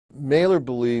Mailer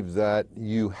believed that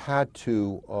you had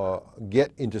to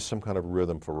get into some kind of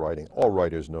rhythm for writing. All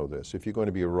writers know this. If you're going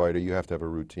to be a writer, you have to have a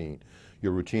routine.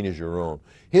 Your routine is your own.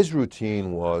 His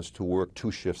routine was to work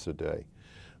 2 shifts a day.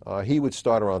 He would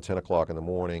start around 10 o'clock in the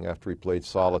morning after he played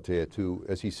solitaire to,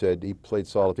 as he said, he played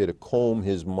solitaire to comb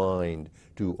his mind,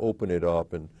 to open it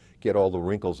up and get all the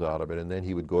wrinkles out of it, and then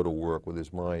he would go to work with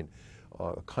his mind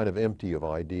kind of empty of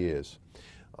ideas.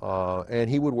 And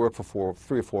he would work for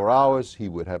 3 or 4 hours. He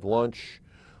would have lunch,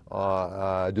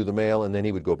 do the mail, and then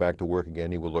he would go back to work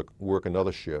again. He would work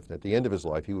another shift. At the end of his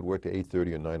life, he would work to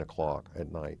 8:30 or 9 o'clock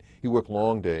at night. He worked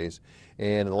long days,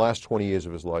 and in the last 20 years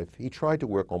of his life, he tried to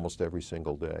work almost every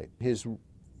single day. His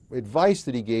advice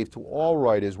that he gave to all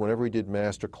writers whenever he did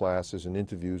master classes and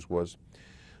interviews was,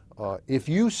 if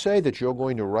you say that you're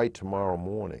going to write tomorrow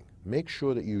morning, make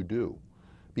sure that you do,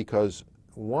 because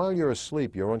while you're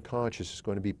asleep, your unconscious is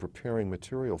going to be preparing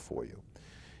material for you.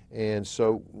 And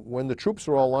so when the troops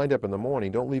are all lined up in the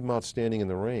morning, don't leave them out standing in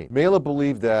the rain. Mailer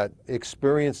believed that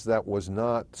experience that was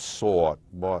not sought,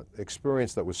 but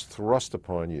experience that was thrust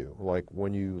upon you, like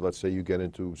when you, let's say you get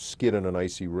into skid on an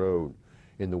icy road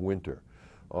in the winter,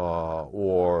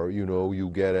 or you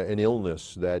get an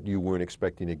illness that you weren't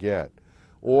expecting to get,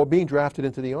 or being drafted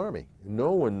into the Army.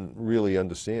 No one really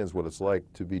understands what it's like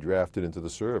to be drafted into the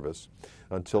service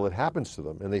until it happens to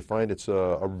them, and they find it's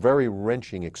a very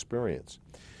wrenching experience.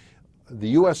 The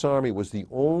U.S. Army was the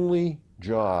only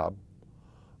job,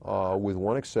 with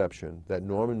one exception, that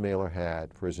Norman Mailer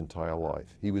had for his entire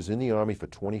life. He was in the Army for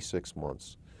 26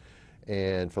 months,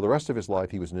 and for the rest of his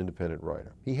life, he was an independent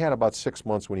writer. He had about 6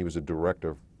 months when he was a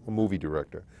director, a movie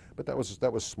director, but that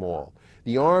was small.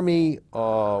 The Army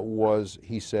was,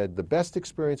 he said, the best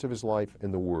experience of his life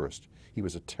and the worst. He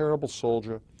was a terrible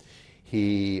soldier.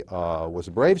 He was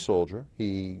a brave soldier.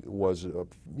 He was,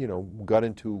 got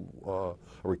into a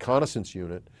reconnaissance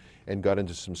unit and got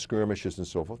into some skirmishes and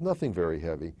so forth. Nothing very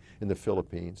heavy in the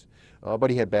Philippines,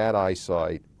 but he had bad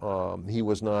eyesight. He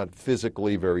was not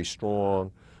physically very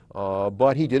strong,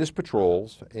 but he did his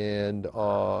patrols and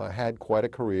had quite a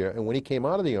career. And when he came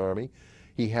out of the Army,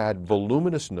 he had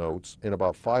voluminous notes and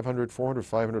about 400,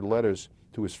 500 letters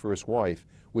to his first wife,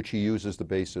 which he used as the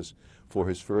basis for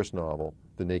his first novel,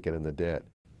 The Naked and the Dead.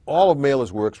 All of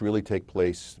Mailer's works really take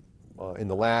place in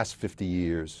the last 50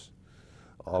 years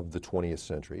of the 20th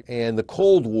century. And the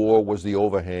Cold War was the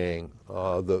overhang,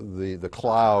 the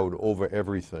cloud over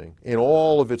everything in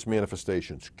all of its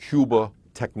manifestations. Cuba,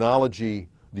 technology,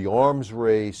 the arms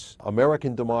race,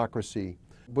 American democracy.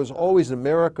 It was always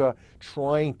America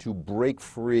trying to break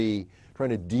free,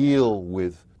 trying to deal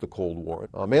with the Cold War.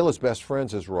 Mailer's best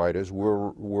friends as writers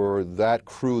were that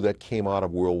crew that came out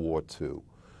of World War II.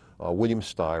 William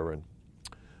Styron,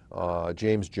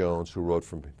 James Jones, who wrote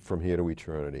From Here to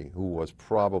Eternity, who was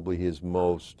probably his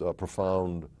most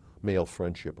profound male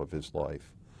friendship of his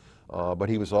life. But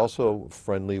he was also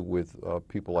friendly with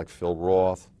people like Phil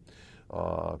Roth.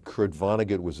 Kurt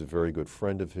Vonnegut was a very good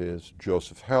friend of his.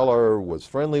 Joseph Heller was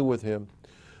friendly with him.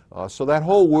 So that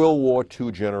whole World War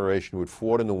II generation who had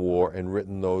fought in the war and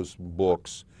written those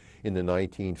books in the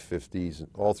 1950s,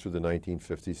 all through the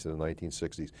 1950s to the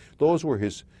 1960s, those were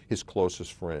his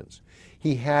closest friends.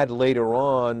 He had later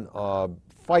on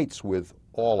fights with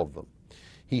all of them.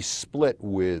 He split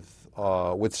with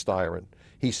Styron.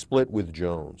 He split with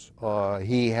Jones.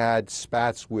 He had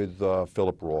spats with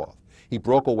Philip Roth. He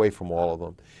broke away from all of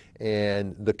them.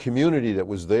 And the community that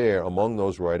was there among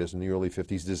those writers in the early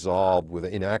 50s dissolved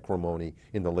in acrimony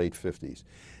in the late 50s.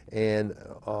 And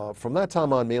from that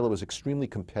time on, Mailer was extremely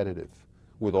competitive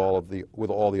with all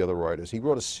the other writers. He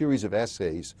wrote a series of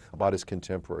essays about his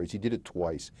contemporaries. He did it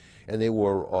twice. And they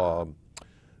were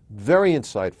very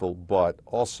insightful, but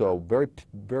also very,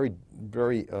 very,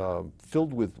 very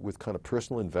filled with kind of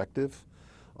personal invective.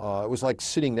 It was like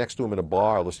sitting next to him in a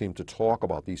bar listening to talk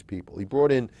about these people. He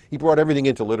brought everything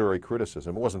into literary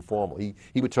criticism. It wasn't formal.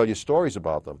 He would tell you stories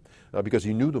about them because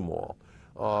he knew them all.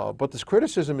 But this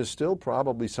criticism is still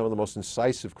probably some of the most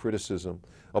incisive criticism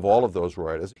of all of those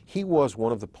writers. He was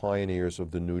one of the pioneers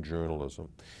of the new journalism.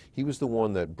 He was the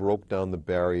one that broke down the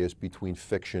barriers between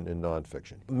fiction and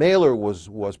nonfiction. Mailer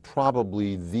was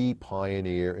probably the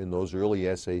pioneer in those early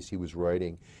essays he was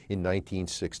writing in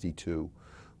 1962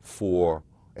 for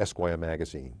Esquire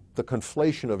magazine. The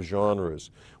conflation of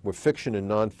genres where fiction and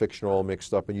nonfiction are all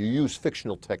mixed up, and you use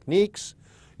fictional techniques,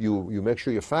 you make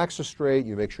sure your facts are straight,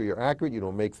 you make sure you're accurate, you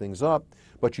don't make things up,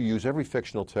 but you use every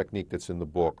fictional technique that's in the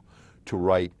book to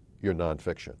write your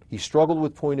nonfiction. He struggled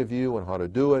with point of view and how to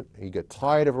do it. He got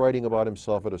tired of writing about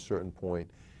himself at a certain point,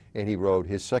 and he wrote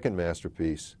his second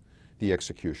masterpiece, The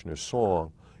Executioner's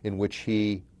Song, in which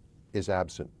he is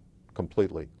absent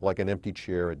completely, like an empty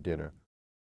chair at dinner.